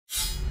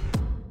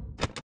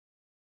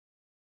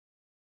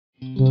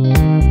Hey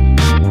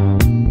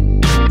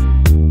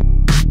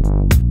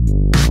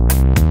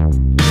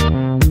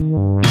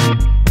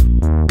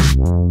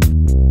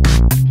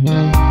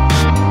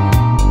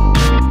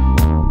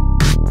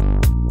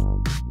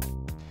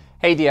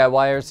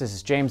DIYers, this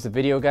is James the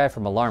Video Guy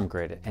from Alarm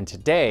Grid, and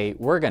today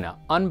we're gonna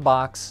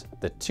unbox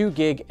the 2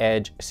 gig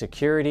Edge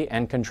security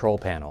and control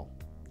panel.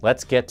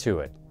 Let's get to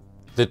it.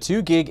 The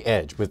 2 gig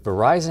Edge with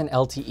Verizon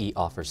LTE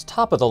offers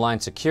top-of-the-line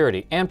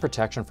security and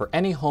protection for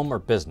any home or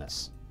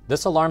business.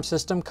 This alarm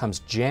system comes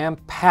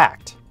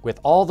jam-packed with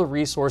all the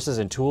resources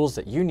and tools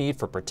that you need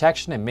for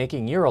protection and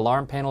making your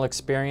alarm panel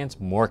experience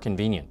more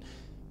convenient.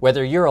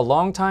 Whether you're a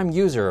longtime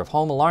user of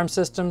home alarm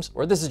systems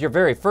or this is your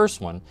very first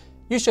one,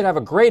 you should have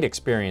a great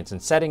experience in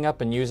setting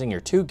up and using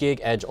your 2 gig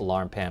Edge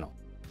alarm panel.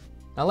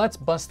 Now let's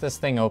bust this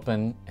thing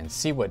open and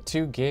see what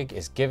 2 gig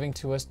is giving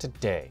to us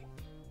today.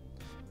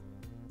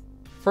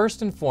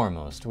 First and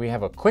foremost, we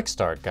have a quick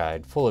start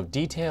guide full of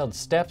detailed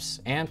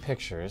steps and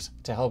pictures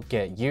to help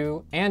get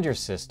you and your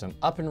system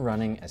up and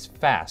running as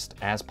fast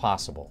as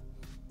possible.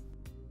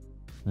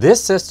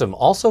 This system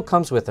also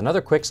comes with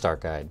another quick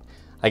start guide.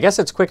 I guess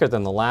it's quicker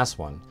than the last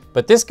one,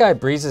 but this guide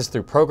breezes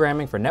through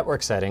programming for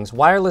network settings,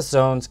 wireless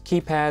zones,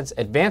 keypads,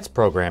 advanced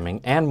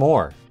programming, and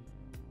more.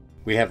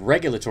 We have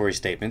regulatory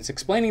statements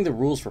explaining the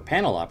rules for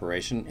panel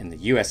operation in the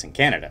US and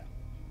Canada.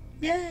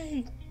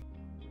 Yay!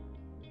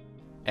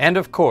 And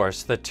of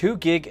course, the 2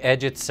 gig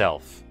Edge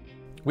itself.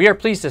 We are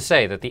pleased to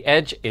say that the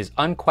Edge is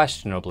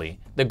unquestionably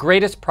the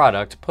greatest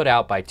product put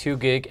out by 2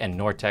 gig and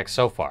Nortec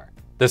so far.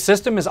 The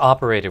system is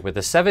operated with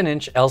a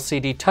 7-inch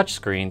LCD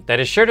touchscreen that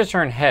is sure to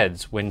turn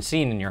heads when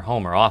seen in your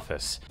home or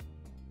office.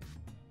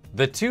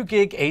 The 2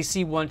 gig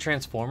AC1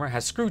 transformer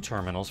has screw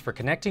terminals for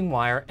connecting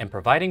wire and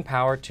providing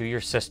power to your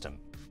system.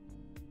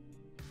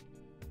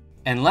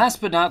 And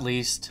last but not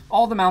least,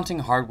 all the mounting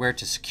hardware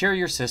to secure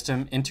your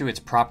system into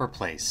its proper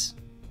place.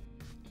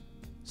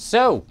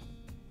 So,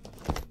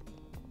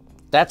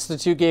 that's the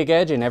 2 gig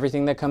Edge and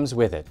everything that comes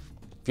with it.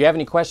 If you have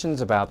any questions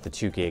about the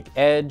 2 gig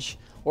Edge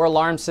or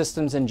alarm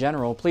systems in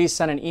general, please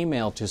send an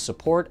email to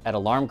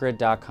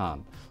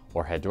support@alarmgrid.com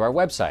or head to our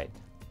website,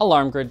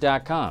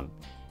 alarmgrid.com.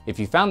 If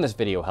you found this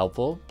video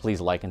helpful,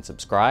 please like and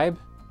subscribe,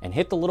 and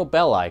hit the little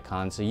bell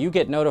icon so you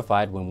get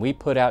notified when we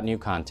put out new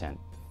content.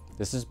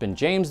 This has been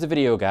James the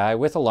Video Guy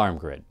with Alarm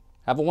Grid.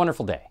 Have a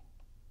wonderful day.